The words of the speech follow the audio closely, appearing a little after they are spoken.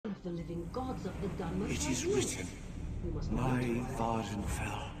the living gods of the Dun must It is have written, you must my not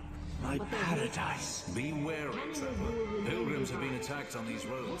Vvardenfell, my paradise. Be wary, Trevor. Pilgrims have been attacked on these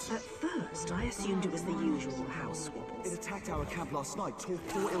roads. At first, I assumed it was the usual house squabbles. It attacked our camp last night, tore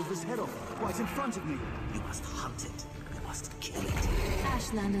poor Ilva's head off, right in front of me. You must hunt it. You must kill it.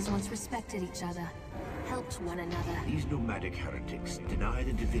 Ashlanders once respected each other, helped one another. These nomadic heretics deny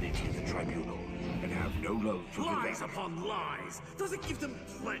the divinity of the tribunal and have no love for Lies revenge. upon lies! Does it give them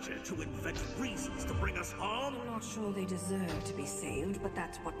pleasure to invent reasons to bring us harm? I'm not sure they deserve to be saved, but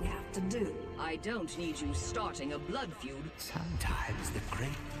that's what we have to do. I don't need you starting a blood feud. Sometimes the great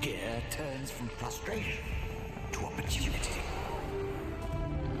gear turns from frustration to opportunity.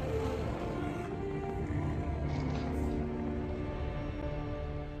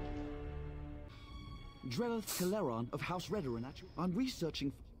 Drelith Kaleron of House Redoran. I'm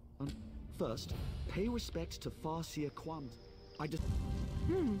researching. First, pay respect to Farseer Quam.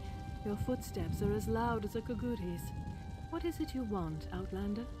 Your footsteps are as loud as a Kaguri's. What is it you want,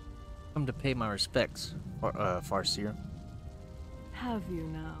 Outlander? Come to pay my respects, Farseer. Have you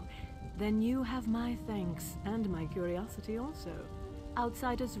now? Then you have my thanks, and my curiosity also.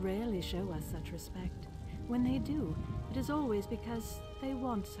 Outsiders rarely show us such respect. When they do, it is always because they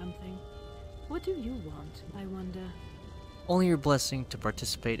want something. What do you want, I wonder? Only your blessing to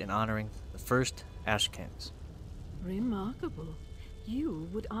participate in honoring the first Ashkins. Remarkable. You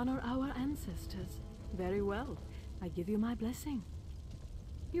would honor our ancestors. Very well. I give you my blessing.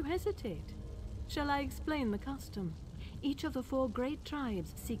 You hesitate. Shall I explain the custom? Each of the 4 great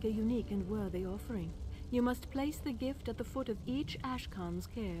tribes seek a unique and worthy offering. You must place the gift at the foot of each Ashkan's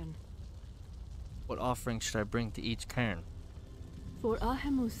cairn. What offering should I bring to each cairn? For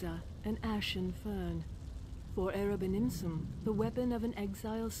Ahemusa, an ashen fern. For Erebenimsum, the weapon of an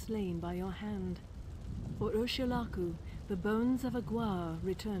exile slain by your hand. For Urshilaku, the bones of a Gwar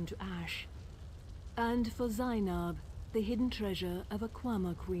returned to ash. And for Zainab, the hidden treasure of a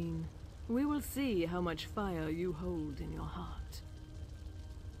Kwama queen. We will see how much fire you hold in your heart.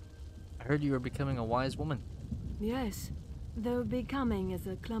 I heard you were becoming a wise woman. Yes, though becoming is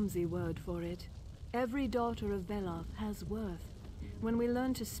a clumsy word for it. Every daughter of Veloth has worth. When we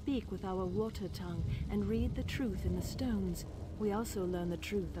learn to speak with our water tongue and read the truth in the stones, we also learn the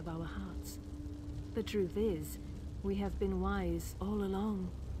truth of our hearts. The truth is, we have been wise all along.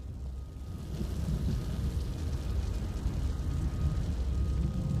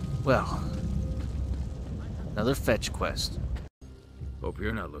 Well, another fetch quest. Hope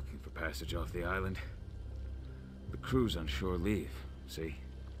you're not looking for passage off the island. The crew's on shore leave, see?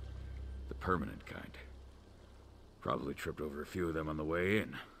 The permanent kind. Probably tripped over a few of them on the way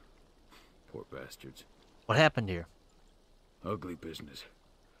in. Poor bastards. What happened here? Ugly business.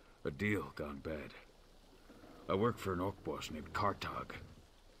 A deal gone bad. I work for an orc boss named Kartag.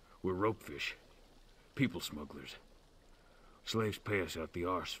 We're ropefish. People smugglers. Slaves pay us out the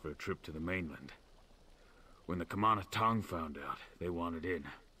arse for a trip to the mainland. When the Kamana Tong found out, they wanted in.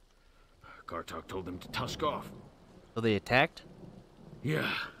 Kartag told them to tusk off. So they attacked?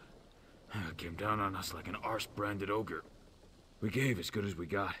 Yeah. Came down on us like an arse-branded ogre. We gave as good as we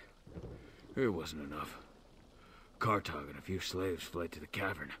got. It wasn't enough. Kartag and a few slaves fled to the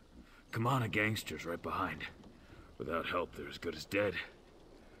cavern. Kamana gangsters right behind. Without help, they're as good as dead.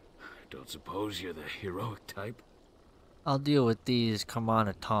 Don't suppose you're the heroic type? I'll deal with these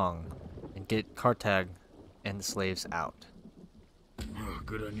Kamana Tong and get Kartag and the slaves out. Oh,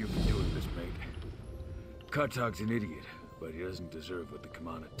 good on you for doing this, mate. Kartag's an idiot, but he doesn't deserve what the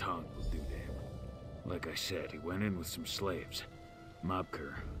Kamana Tong will do to him. Like I said, he went in with some slaves.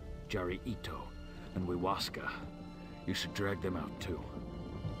 Mabkur, Jari Ito, and Wiwaska. You should drag them out too.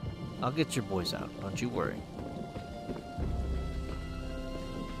 I'll get your boys out, don't you worry.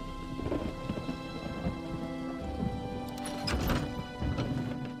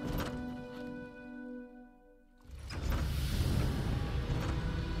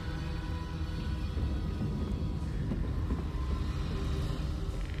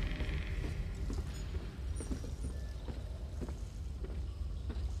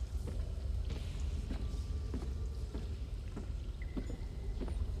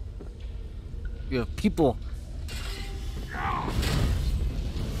 You have people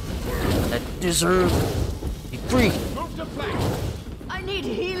that deserve to be free. Move to flank! I need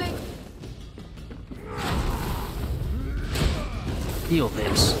healing. Feel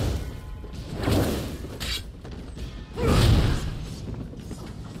this.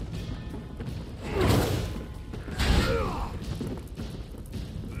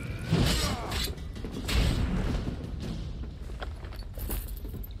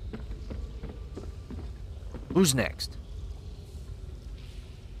 Who's next?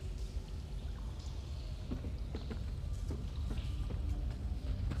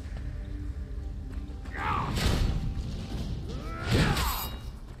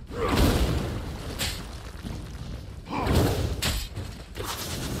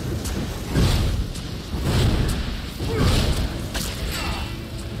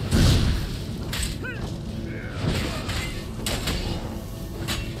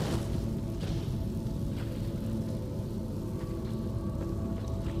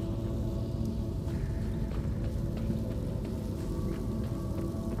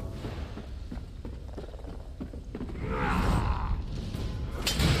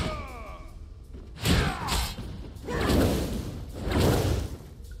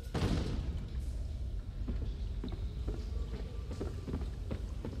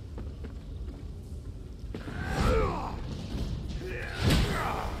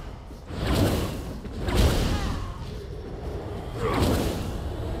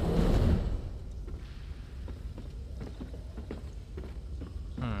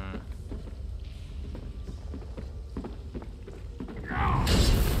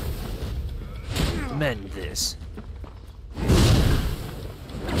 this.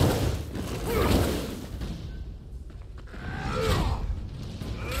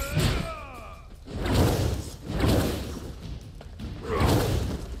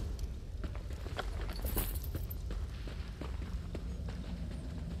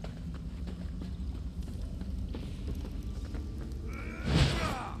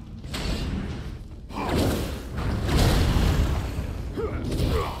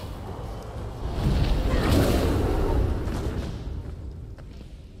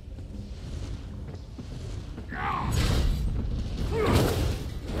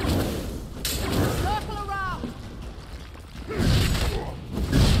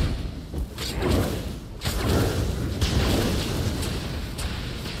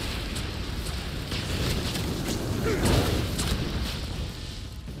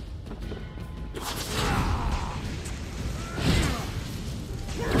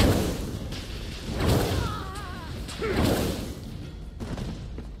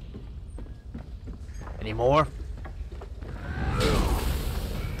 Any more?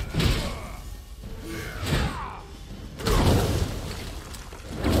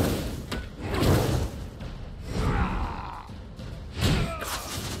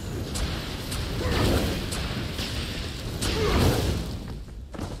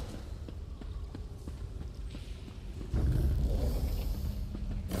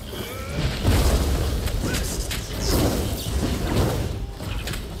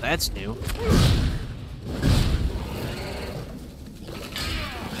 That's new.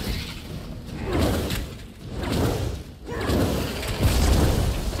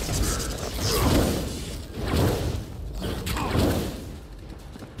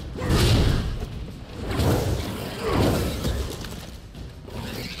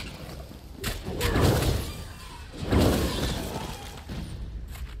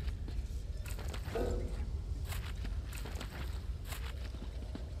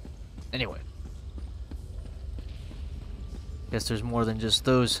 Anyway. Guess there's more than just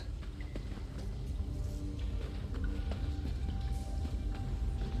those.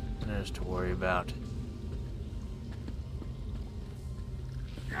 There's to worry about.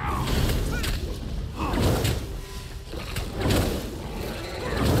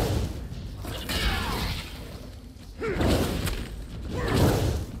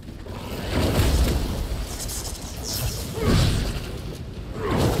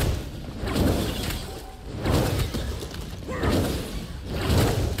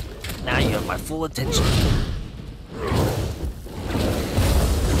 Now you have my full attention.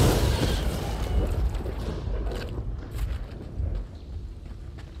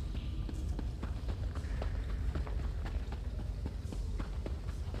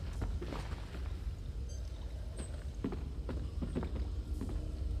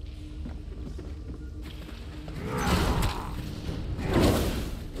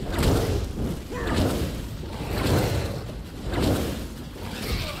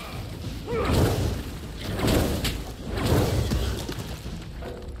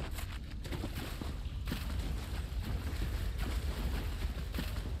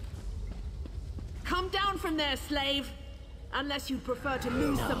 Come down from there, slave! Unless you prefer to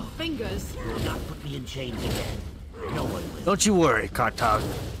lose some fingers. You will not put me in chains again. No one will. Don't you worry, Kartag.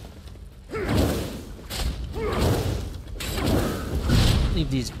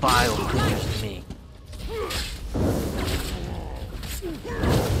 Leave these vile creatures to me.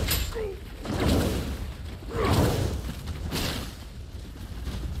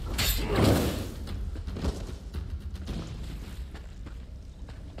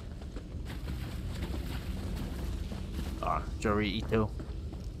 Jori Ito.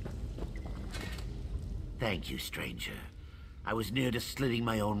 Thank you, stranger. I was near to slitting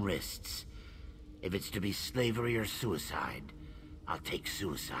my own wrists. If it's to be slavery or suicide, I'll take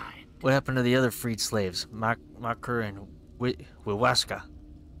suicide. What happened to the other freed slaves, Makr and Wiwaska?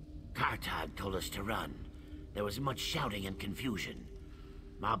 Kartag told us to run. There was much shouting and confusion.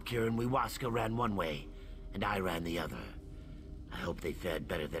 Mobkir and Wiwaska ran one way, and I ran the other. I hope they fared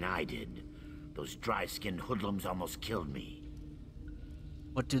better than I did. Those dry-skinned hoodlums almost killed me.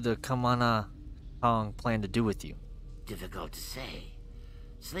 What do the Kamana Tong plan to do with you? Difficult to say.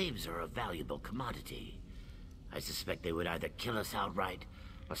 Slaves are a valuable commodity. I suspect they would either kill us outright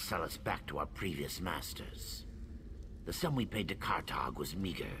or sell us back to our previous masters. The sum we paid to Kartag was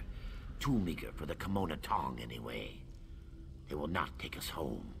meager. Too meager for the Kamona Tong, anyway. They will not take us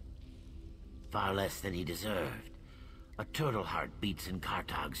home. Far less than he deserved. A turtle heart beats in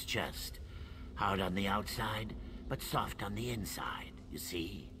Kartag's chest. Hard on the outside, but soft on the inside, you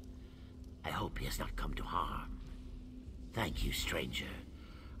see? I hope he has not come to harm. Thank you, stranger.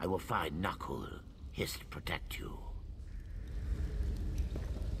 I will find Nakhul. Hist protect you.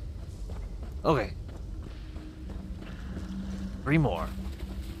 Okay. 3 more.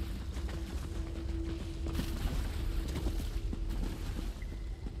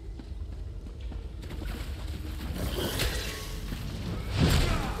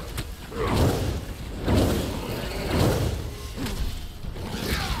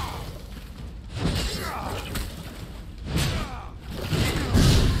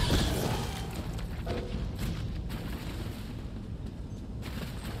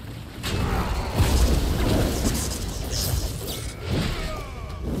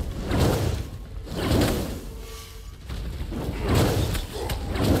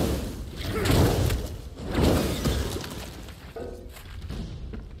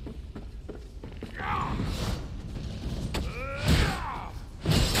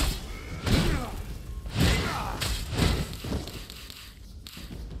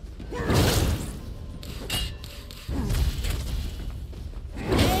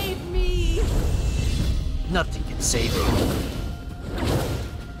 Nothing can save it.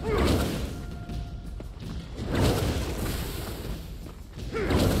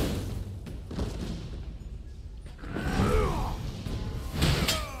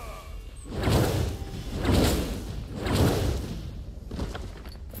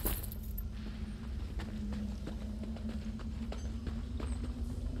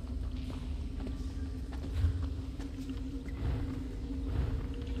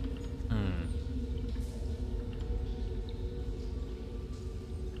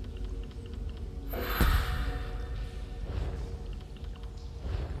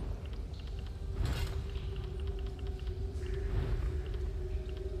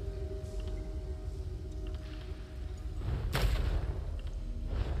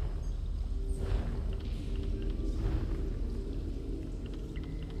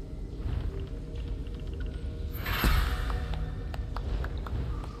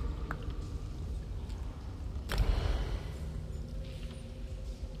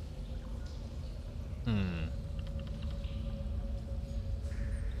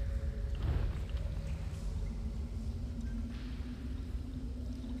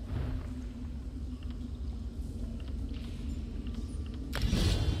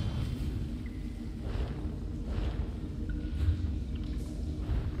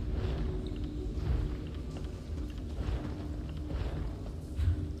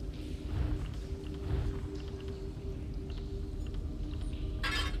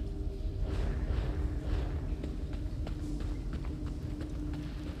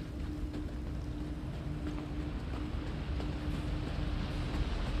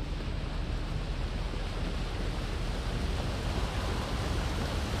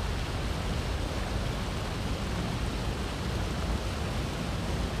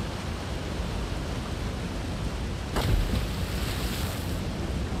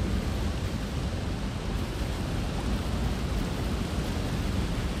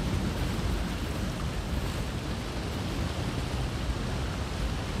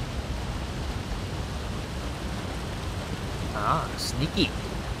 Ah, sneaky.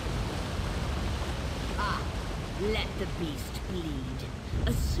 Ah, let the beast bleed.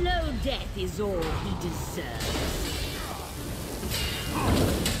 A slow death is all he deserves.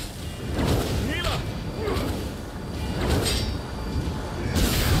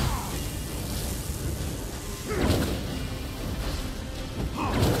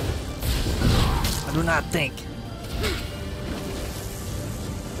 I do not think.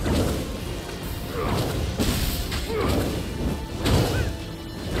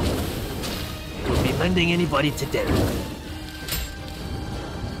 We'll be lending anybody to death.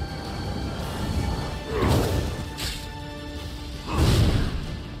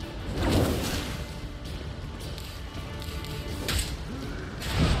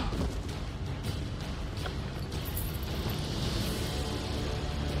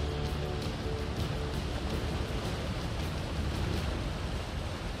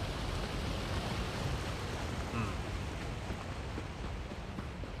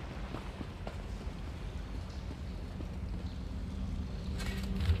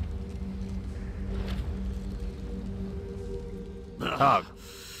 Dog.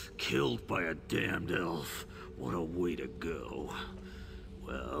 Killed by a damned elf. What a way to go.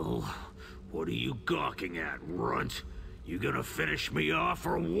 Well, what are you gawking at, runt? You gonna finish me off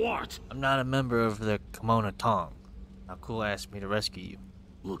or what? I'm not a member of the Kimono Tong. Now Cool asked me to rescue you.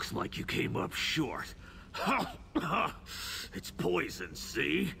 Looks like you came up short. It's poison,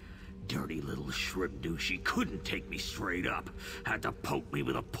 see? Dirty little shrimp douchey couldn't take me straight up. Had to poke me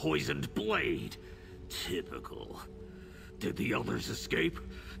with a poisoned blade. Typical. Did the elders escape?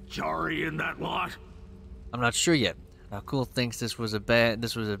 Jari and that lot? I'm not sure yet. Nakul thinks this was a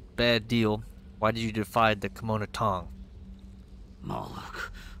bad deal. Why did you defy the Kimono Tong?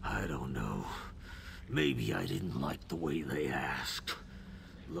 Moloch, I don't know. Maybe I didn't like the way they asked.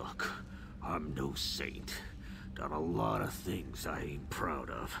 Look, I'm no saint. Done a lot of things I ain't proud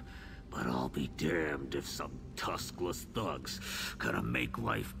of. But I'll be damned if some tuskless thugs gonna make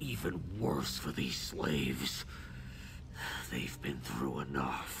life even worse for these slaves. They've been through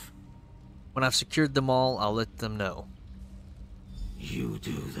enough. When I've secured them all, I'll let them know. You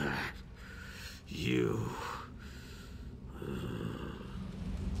do that. You...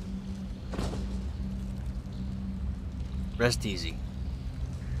 Rest easy.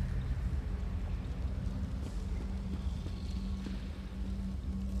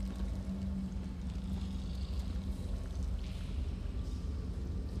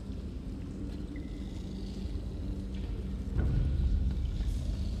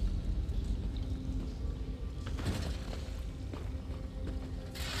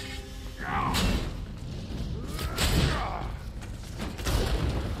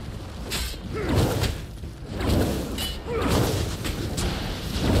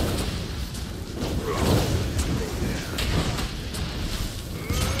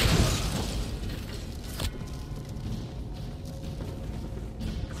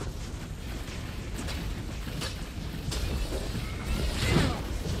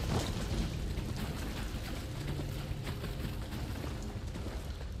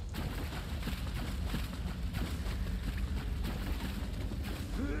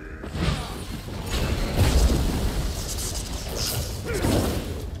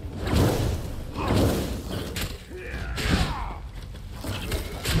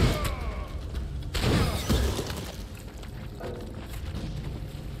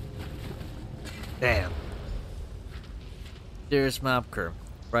 Damn. Dearest Mobker,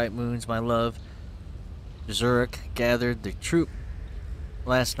 bright moons, my love. Zurich gathered the troop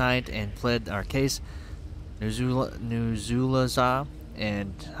last night and pled our case. Nuzulaza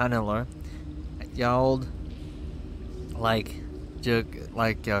and Hanelar yelled like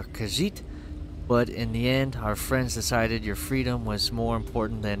Khajiit, but in the end, our friends decided your freedom was more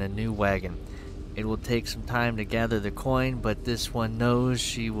important than a new wagon. It will take some time to gather the coin, but this one knows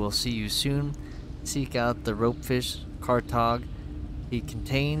she will see you soon. Seek out the ropefish, Kartog. He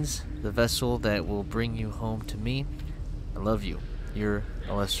contains the vessel that will bring you home to me. I love you. Your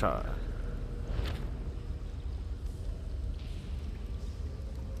Alestra.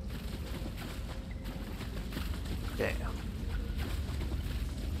 Damn.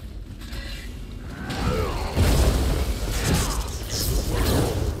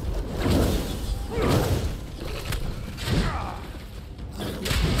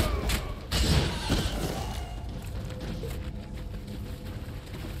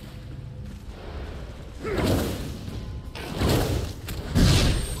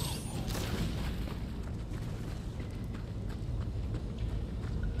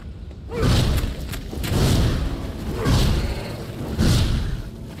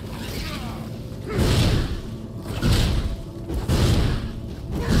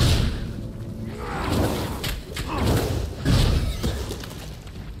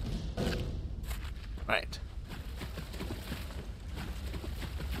 Right.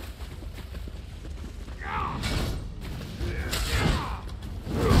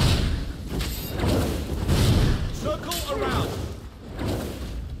 Circle around.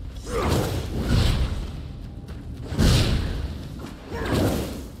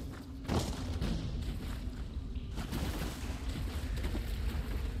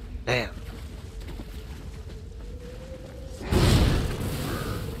 Damn.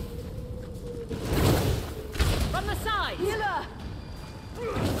 From the side! Healer!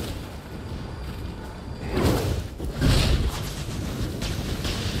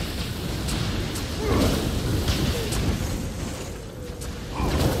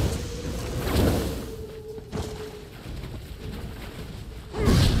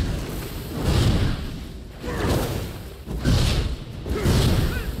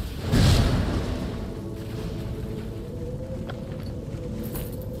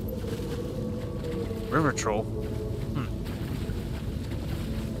 River Troll.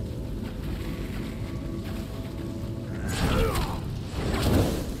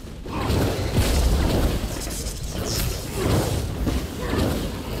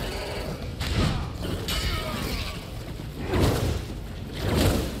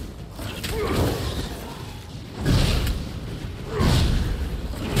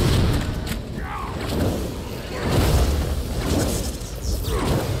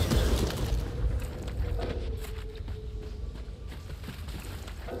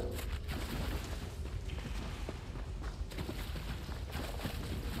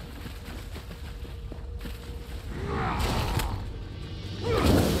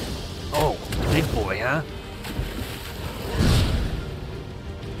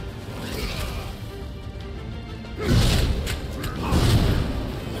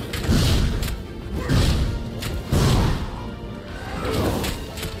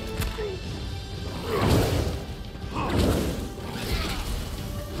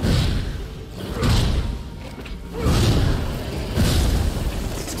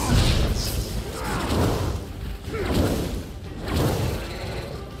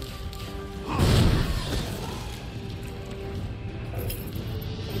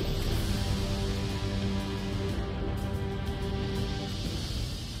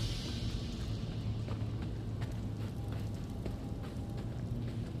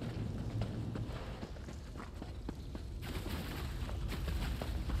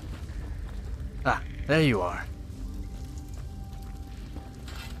 There you are.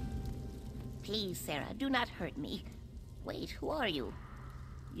 Please, Sarah, do not hurt me. Wait, who are you?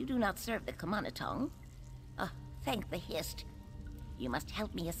 You do not serve the Kamanatong. Thank the Hist. You must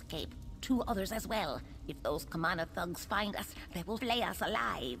help me escape. 2 others as well. If those Kamana thugs find us, they will flay us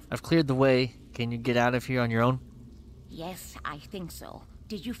alive. I've cleared the way. Can you get out of here on your own? Yes, I think so.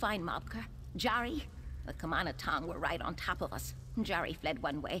 Did you find Mobker? Jari? The Kamanatong were right on top of us. Jari fled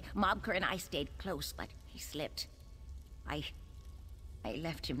one way. Mobker and I stayed close, but he slipped. I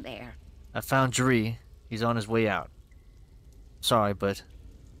left him there. I found Jari. He's on his way out. Sorry, but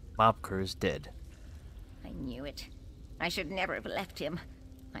Mobker is dead. I knew it. I should never have left him.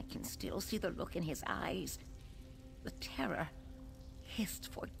 I can still see the look in his eyes. The terror.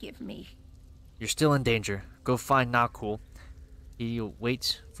 Hist, forgive me. You're still in danger. Go find Nakul. He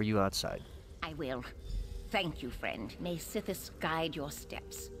waits for you outside. I will. Thank you, friend. May Sithis guide your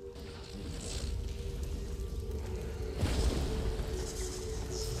steps.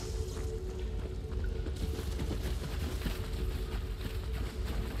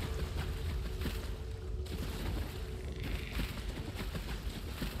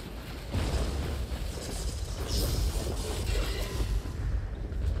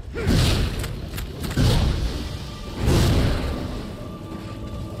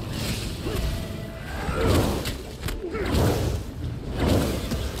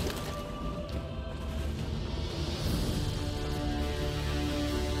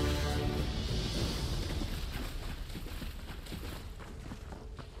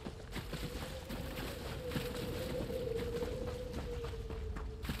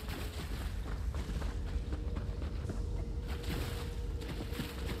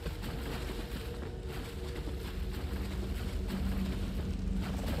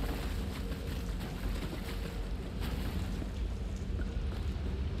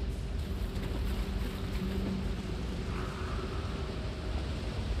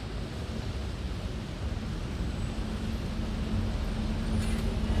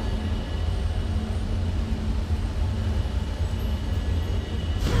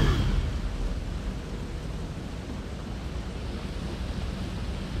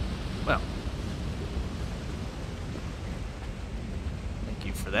 Well, thank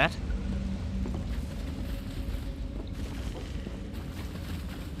you for that.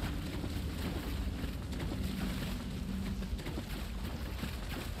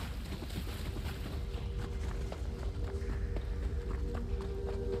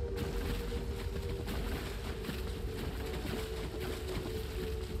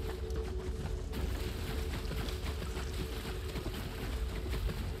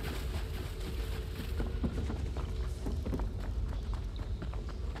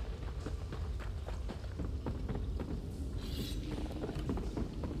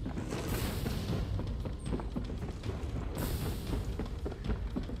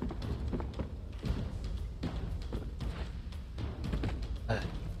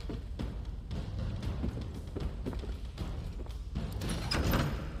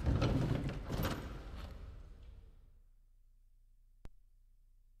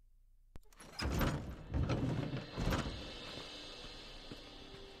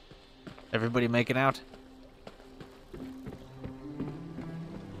 Everybody making out?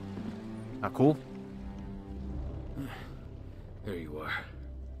 Not cool? There you are.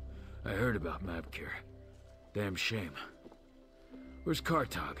 I heard about Mabkir. Damn shame. Where's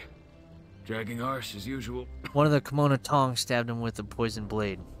Kartag? Dragging arse as usual? One of the Kimono Tong stabbed him with a poison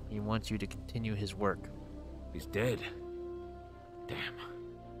blade. He wants you to continue his work. He's dead. Damn.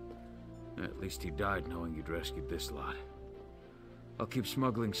 At least he died knowing you'd rescued this lot. I'll keep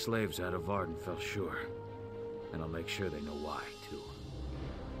smuggling slaves out of Vvardenfell, sure. And I'll make sure they know why, too.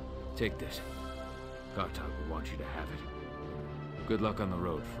 Take this. Kartag would want you to have it. Good luck on the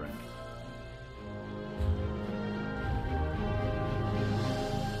road, friend.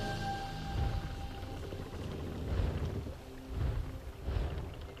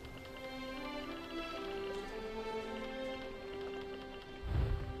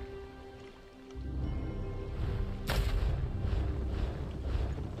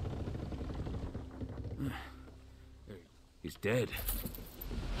 He's dead.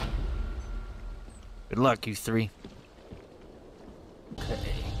 Good luck, you three. Okay.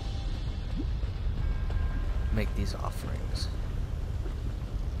 Make these offerings.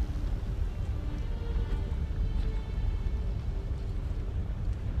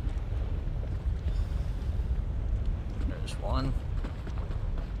 There's one.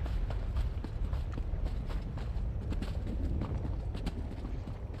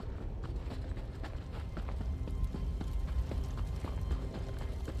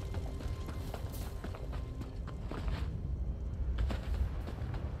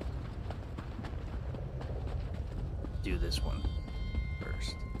 do this one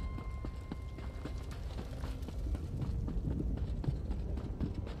first.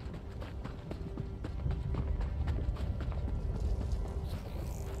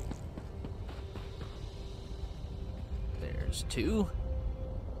 There's 2.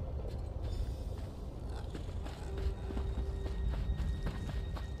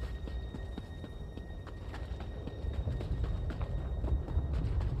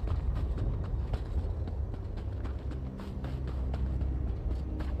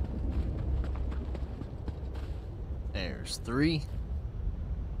 There's 3.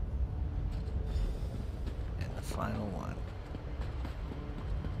 And the final one.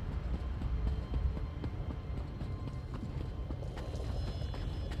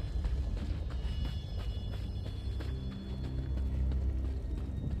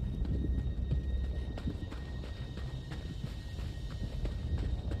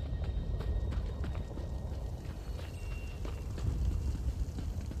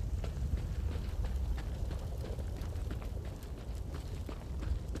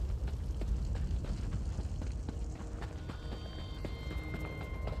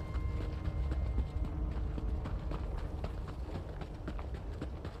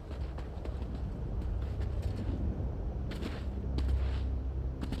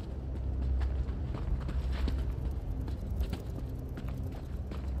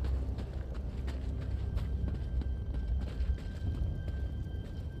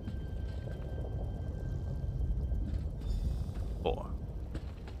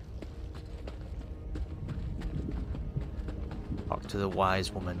 Talk to the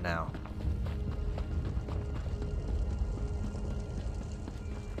wise woman now.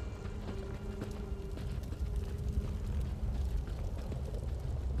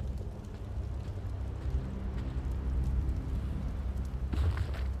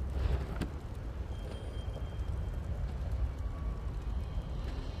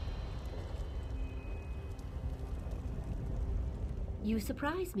 You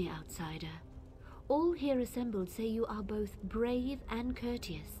surprise me, outsider. All here assembled say you are both brave and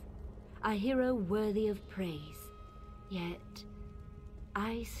courteous, a hero worthy of praise. Yet,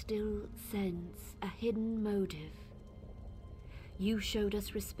 I still sense a hidden motive. You showed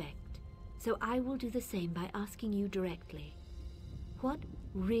us respect, so I will do the same by asking you directly. What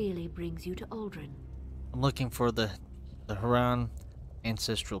really brings you to Aldrin? I'm looking for the Haran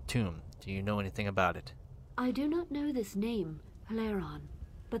Ancestral tomb. Do you know anything about it? I do not know this name, Haleron,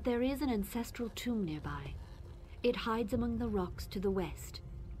 but there is an ancestral tomb nearby. It hides among the rocks to the west,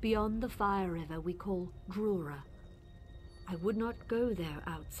 beyond the fire river we call Drura. I would not go there,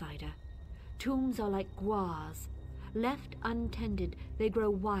 outsider. Tombs are like guars. Left untended, they grow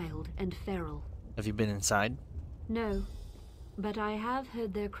wild and feral. Have you been inside? No, but I have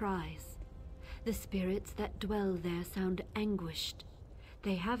heard their cries. The spirits that dwell there sound anguished.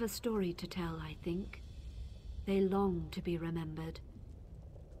 They have a story to tell, I think. They long to be remembered.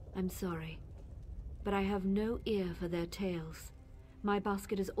 I'm sorry, but I have no ear for their tales. My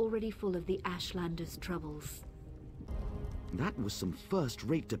basket is already full of the Ashlanders' troubles. That was some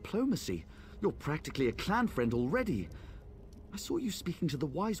first-rate diplomacy. You're practically a clan friend already. I saw you speaking to the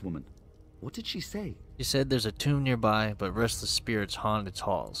wise woman. What did she say? She said there's a tomb nearby, but restless spirits haunt its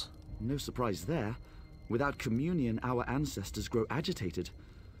halls. No surprise there. Without communion, our ancestors grow agitated.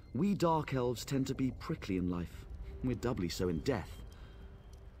 We Dark Elves tend to be prickly in life. We're doubly so in death.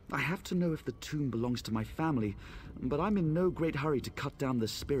 I have to know if the tomb belongs to my family, but I'm in no great hurry to cut down the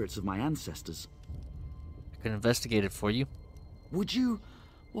spirits of my ancestors. I can investigate it for you. Would you?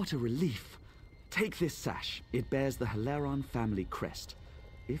 What a relief. Take this sash. It bears the Haleron family crest.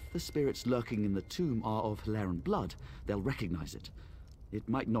 If the spirits lurking in the tomb are of Haleron blood, they'll recognize it. It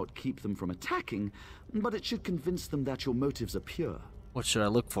might not keep them from attacking, but it should convince them that your motives are pure. What should I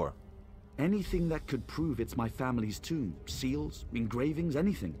look for? Anything that could prove it's my family's tomb. Seals, engravings,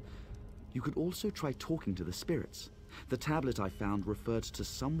 anything. You could also try talking to the spirits. The tablet I found referred to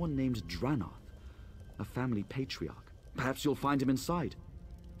someone named Dranath, a family patriarch. Perhaps you'll find him inside.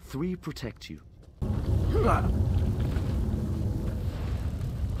 3 protect you.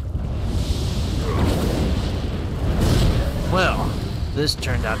 Well, this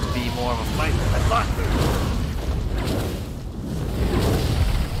turned out to be more of a fight than I thought.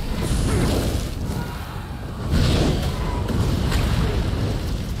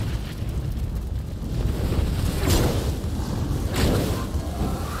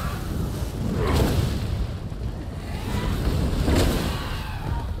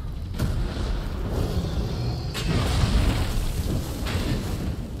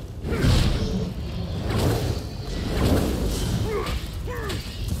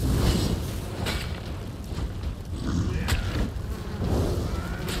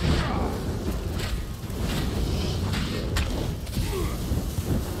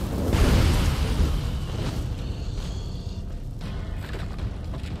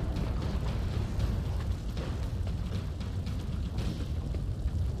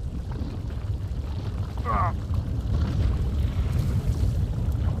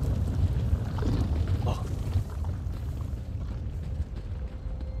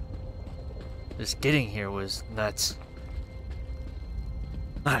 Just getting here was nuts.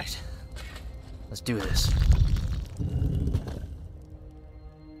 Alright. Let's do this.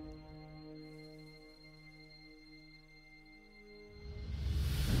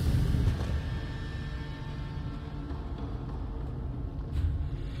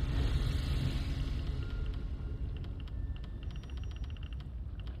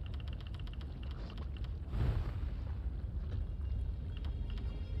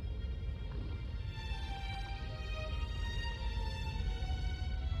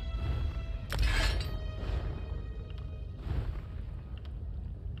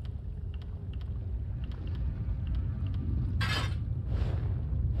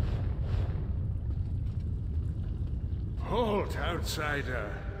 Halt, outsider.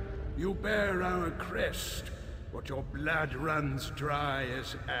 You bear our crest, but your blood runs dry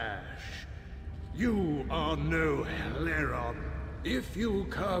as ash. You are no Heleron. If you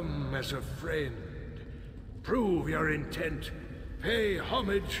come as a friend, prove your intent, pay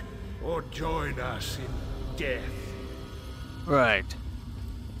homage, or join us in death. Right.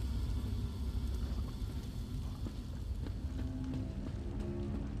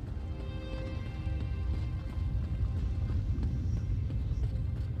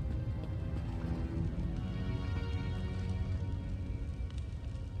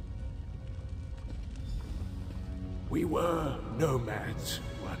 We were nomads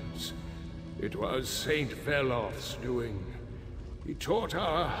once. It was Saint Velof's doing. He taught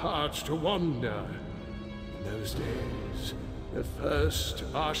our hearts to wander. In those days, the first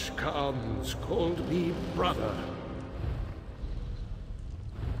Ashkans called me brother.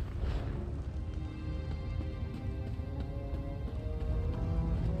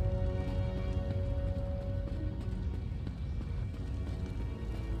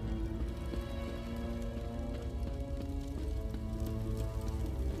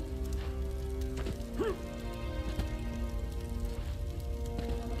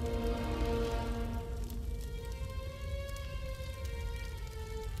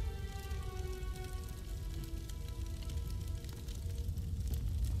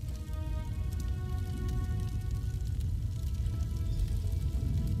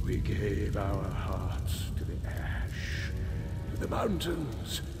 We gave our hearts to the ash, to the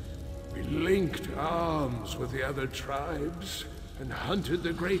mountains. We linked arms with the other tribes and hunted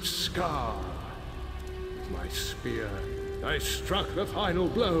the great Scar. With my spear, I struck the final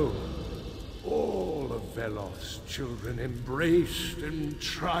blow. All of Velof's children embraced in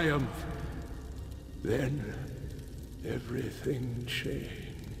triumph. Then, everything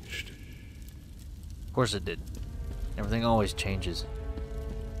changed. Of course it did. Everything always changes.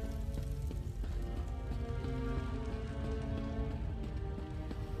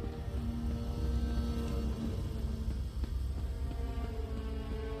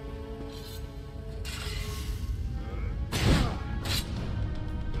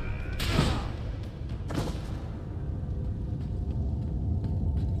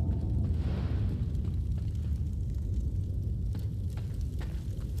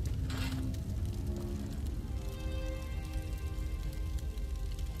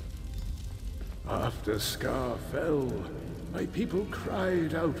 After Scar fell, my people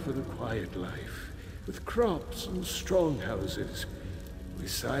cried out for the quiet life, with crops and strong houses. We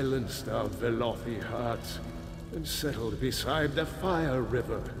silenced our Velothi hearts and settled beside the Fire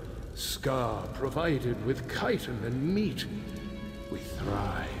River. Scar provided with chitin and meat. We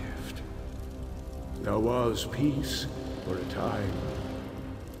thrived. There was peace for a time,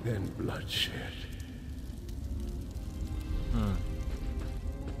 then bloodshed.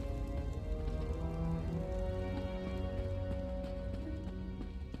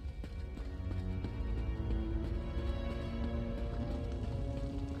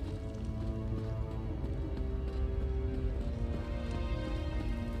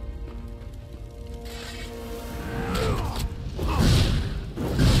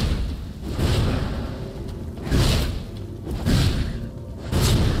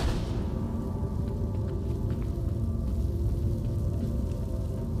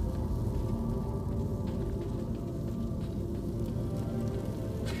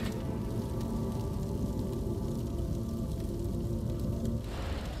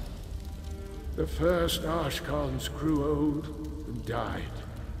 The first Ashkans grew old and died.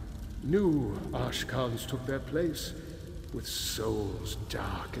 New Ashkans took their place, with souls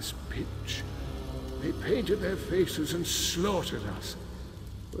dark as pitch. They painted their faces and slaughtered us,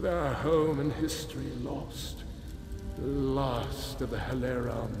 with our home and history lost. The last of the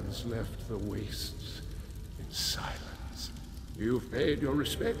Helerons left the wastes in silence. You've paid your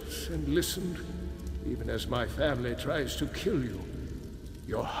respects and listened, even as my family tries to kill you.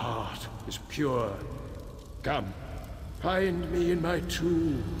 Your heart is pure. Come, find me in my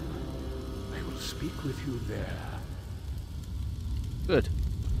tomb. I will speak with you there. Good.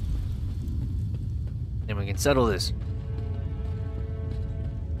 Then we can settle this.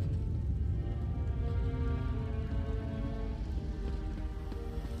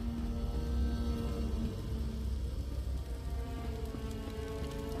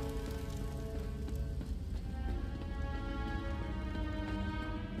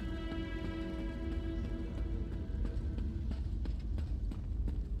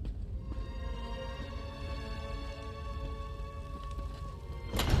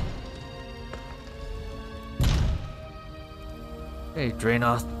 Hey,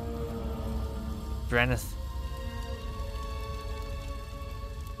 Draenith.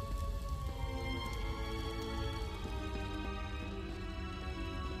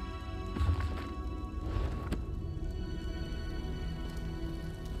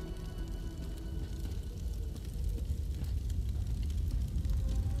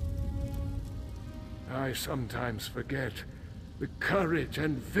 I sometimes forget the courage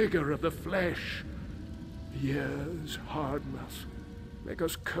and vigor of the flesh. Years, hard muscle, make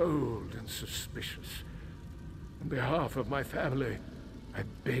us cold and suspicious. On behalf of my family, I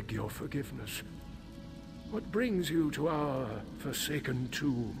beg your forgiveness. What brings you to our forsaken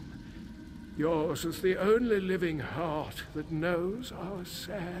tomb? Yours is the only living heart that knows our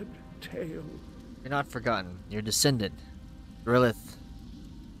sad tale. You're not forgotten. Your descendant, Drillith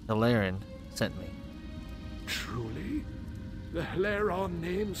Hilarion, sent me. Truly? The Hilaron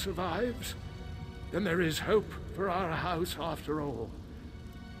name survives? Then there is hope for our house after all.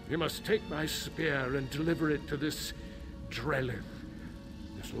 You must take my spear and deliver it to this Drellith.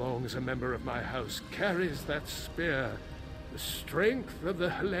 As long as a member of my house carries that spear, the strength of the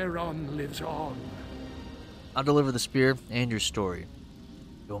Hilaron lives on. I'll deliver the spear and your story.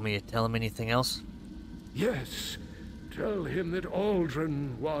 You want me to tell him anything else? Yes. Tell him that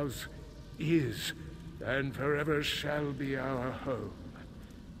Aldrin was, is, and forever shall be our home.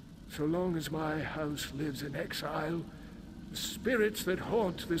 So long as my house lives in exile, the spirits that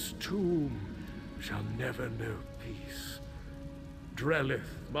haunt this tomb shall never know peace. Drellith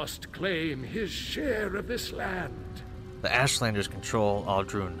must claim his share of this land. The Ashlanders control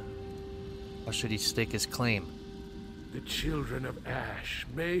Aldrun. How should he stake his claim? The children of Ash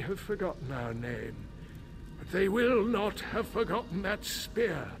may have forgotten our name, but they will not have forgotten that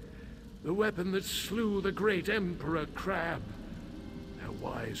spear, the weapon that slew the great Emperor Crab. Their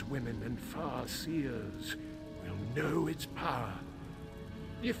wise women and far seers will know its power.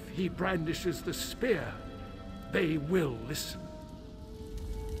 If he brandishes the spear, they will listen.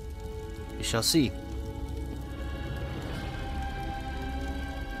 We shall see.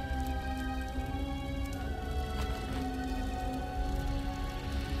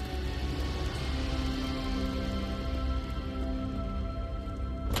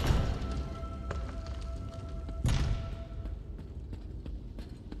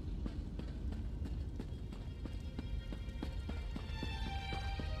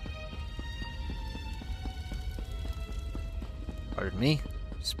 Pardon me,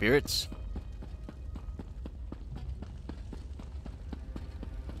 spirits.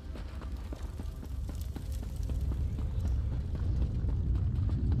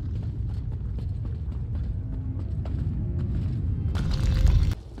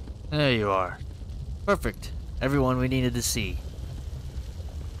 There you are. Perfect. Everyone we needed to see.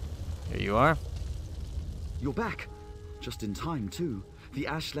 Here you are. You're back. Just in time, too. The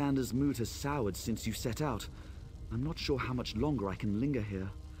Ashlanders' mood has soured since you set out. I'm not sure how much longer I can linger here.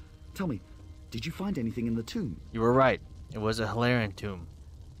 Tell me, did you find anything in the tomb? You were right. It was a Hilarion tomb.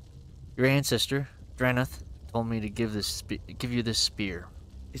 Your ancestor, Draenith, told me to give you this spear.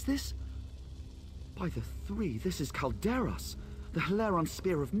 Is this... By the three, this is Calderas, the Hilaron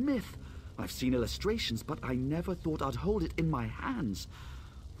Spear of Myth. I've seen illustrations, but I never thought I'd hold it in my hands.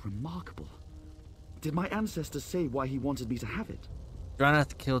 Remarkable. Did my ancestor say why he wanted me to have it?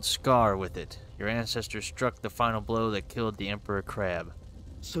 Draenith killed Scar with it. Your ancestor struck the final blow that killed the Emperor Crab.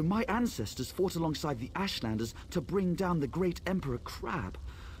 So my ancestors fought alongside the Ashlanders to bring down the great Emperor Crab.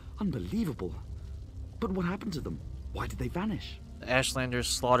 Unbelievable. But what happened to them? Why did they vanish? The Ashlanders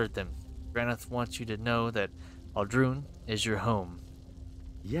slaughtered them. Draenith wants you to know that Aldrun is your home.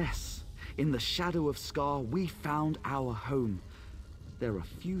 Yes. In the shadow of Scar, we found our home. There are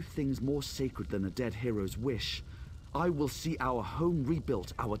few things more sacred than a dead hero's wish. I will see our home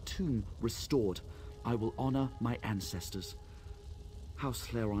rebuilt, our tomb restored. I will honor my ancestors. House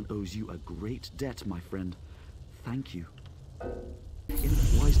Hlaaron owes you a great debt, my friend. Thank you. In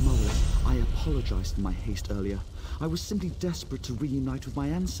the Wise Mothers, I apologized for my haste earlier. I was simply desperate to reunite with my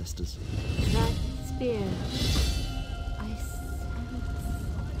ancestors. That spear. I sense...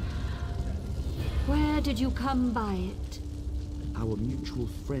 Where did you come by it? Our mutual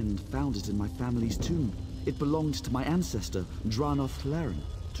friend found it in my family's tomb. It belonged to my ancestor, Dranoth Hlaren.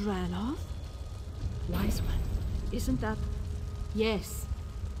 Dranoth? Wise one. Isn't that... Yes.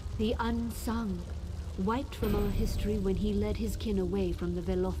 The unsung. Wiped from our history when he led his kin away from the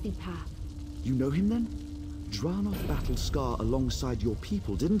Velothi path. You know him then? Dranoth battled Scar alongside your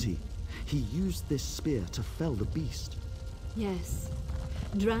people, didn't he? He used this spear to fell the beast. Yes.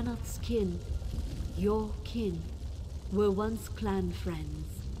 Dranoth's kin, your kin, were once clan friends.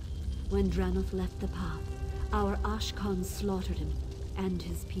 When Dranoth left the path, our Ashkan slaughtered him and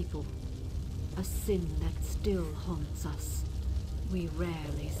his people. A sin that still haunts us. We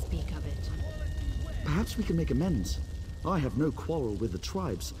rarely speak of it. Perhaps we can make amends. I have no quarrel with the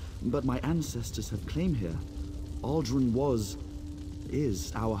tribes, but my ancestors have claim here. Aldrin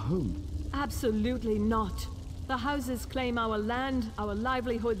is our home. Absolutely not. The houses claim our land, our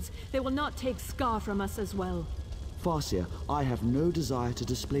livelihoods. They will not take Scar from us as well. Farseer, I have no desire to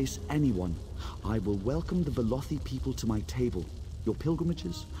displace anyone. I will welcome the Velothi people to my table. Your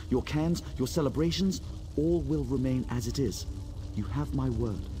pilgrimages, your cairns, your celebrations, all will remain as it is. You have my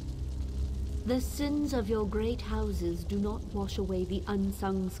word. The sins of your great houses do not wash away the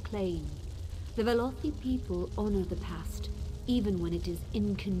unsung's claim. The Velothi people honor the past, even when it is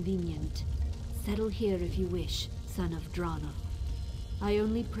inconvenient. Settle here if you wish, son of Dranoth. I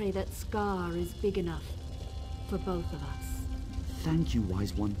only pray that Scar is big enough for both of us. Thank you,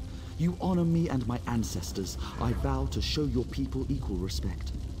 Wise One. You honor me and my ancestors. I vow to show your people equal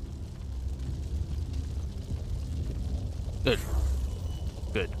respect. Good.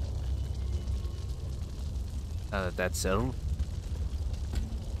 Good. Now that that's settled.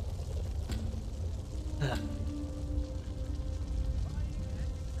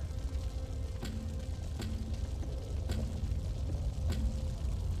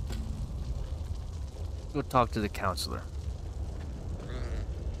 Go talk to the counselor.